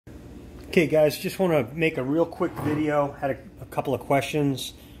Okay guys, just want to make a real quick video. Had a couple of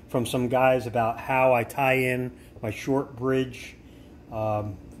questions from some guys about how I tie in my short bridge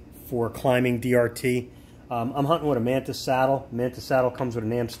for climbing DRT. I'm hunting with a Mantis saddle. Mantis saddle comes with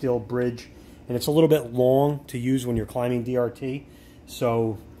an am steel bridge, and it's a little bit long to use when you're climbing DRT.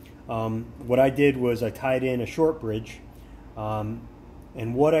 So what I did was I tied in a short bridge, and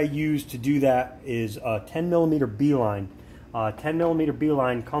what I used to do that is a 10mm beeline. 10mm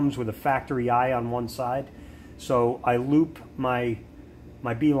beeline comes with a factory eye on one side, so I loop my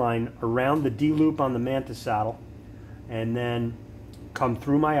beeline around the D loop on the Mantis saddle, and then come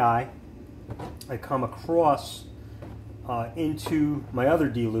through my eye. I come across into my other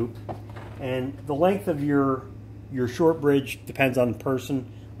D loop, and the length of your short bridge depends on the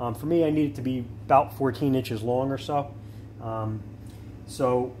person. For me, I need it to be about 14 inches long or so.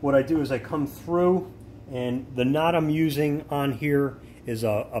 So what I do is I come through, and the knot I'm using on here is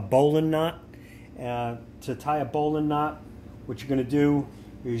a Bowline knot. To tie a Bowline knot, what you're going to do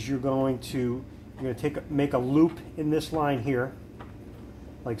is you're going to make a loop in this line here,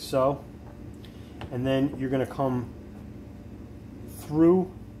 like so, and then you're going to come through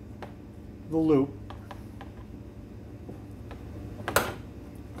the loop,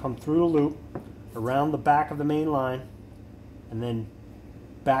 around the back of the main line, and then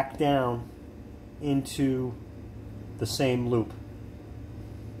back down into the same loop.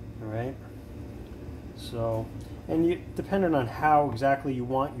 All right. So, and depending on how exactly you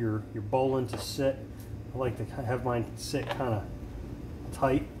want your Bowline to sit, I like to have mine sit kind of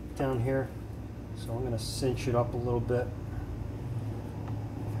tight down here. So I'm going to cinch it up a little bit,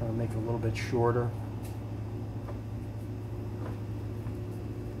 kind of make it a little bit shorter.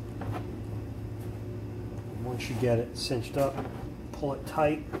 Once you get it cinched up, pull it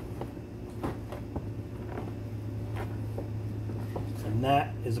tight. And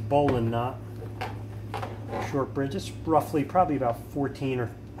that is a Bowline knot, short bridge. It's roughly probably about 14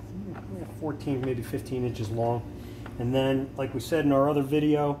 maybe 15 inches long. And then, like we said in our other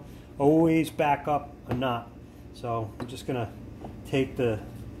video, always back up a knot. So I'm just going to take the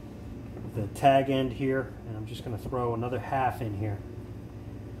tag end here, and I'm just going to throw another half in here.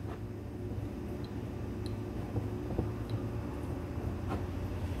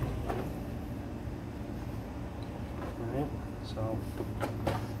 So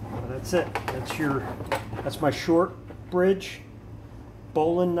that's it. That's my short bridge,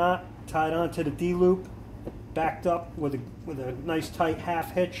 Bowline knot tied onto the D loop, backed up with a nice tight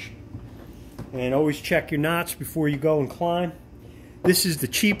half hitch. And always check your knots before you go and climb. This is the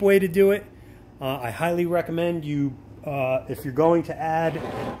cheap way to do it. I highly recommend you, if you're going to add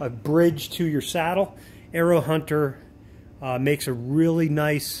a bridge to your saddle, Arrow Hunter makes a really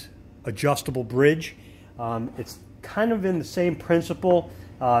nice adjustable bridge. It's kind of in the same principle.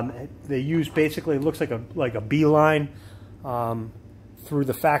 They use basically, it looks like a beeline through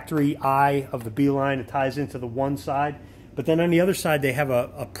the factory eye of the beeline. It ties into the one side, but then on the other side they have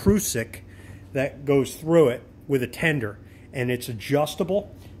a prusik that goes through it with a tender, and it's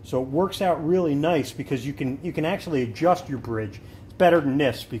adjustable. So it works out really nice because you can actually adjust your bridge. It's better than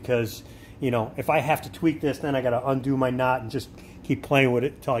this because, you know, if I have to tweak this, then I got to undo my knot and just keep playing with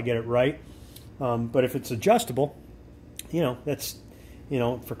it until I get it right. But if it's adjustable, you know, that's, you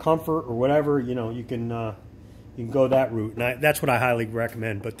know, for comfort or whatever, you know, you can go that route, and that's what I highly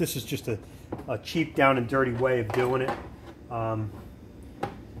recommend. But this is just a cheap, down and dirty way of doing it.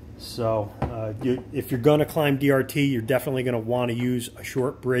 If you're going to climb DRT, you're definitely going to want to use a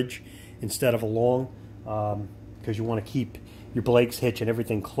short bridge instead of a long, because you want to keep your Blake's hitch and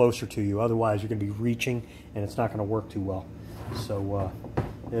everything closer to you. Otherwise, you're going to be reaching, and it's not going to work too well. So,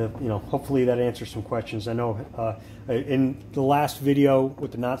 you know, hopefully that answers some questions. I know in the last video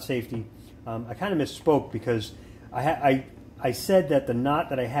with the knot safety, I kind of misspoke because I said that the knot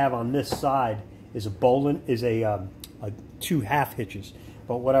that I have on this side is a Bowline, is a two half hitches.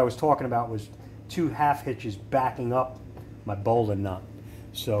 But what I was talking about was two half hitches backing up my Bowline knot.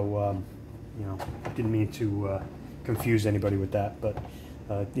 So, you know, I didn't mean to confuse anybody with that. But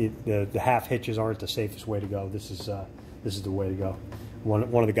the half hitches aren't the safest way to go. This is the way to go. One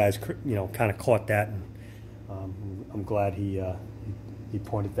of the guys, you know, kind of caught that, and I'm glad he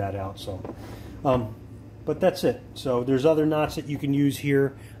pointed that out. So, but that's it. So there's other knots that you can use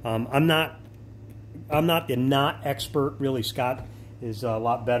here. I'm not the knot expert, really. Scott is a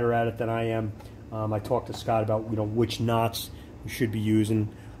lot better at it than I am. I talked to Scott about, you know, which knots you should be using.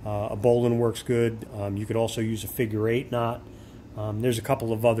 A Bowline works good. You could also use a figure-8 knot. There's a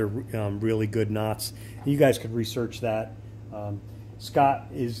couple of other really good knots. You guys could research that. Scott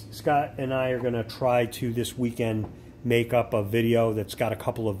and I are going to try to this weekend make up a video that's got a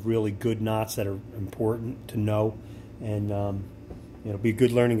couple of really good knots that are important to know, and it'll be a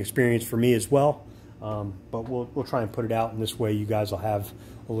good learning experience for me as well. But we'll try and put it out in this way. You guys will have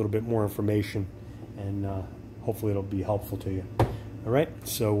a little bit more information, and hopefully it'll be helpful to you. All right,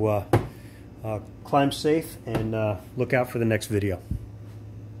 so climb safe and look out for the next video.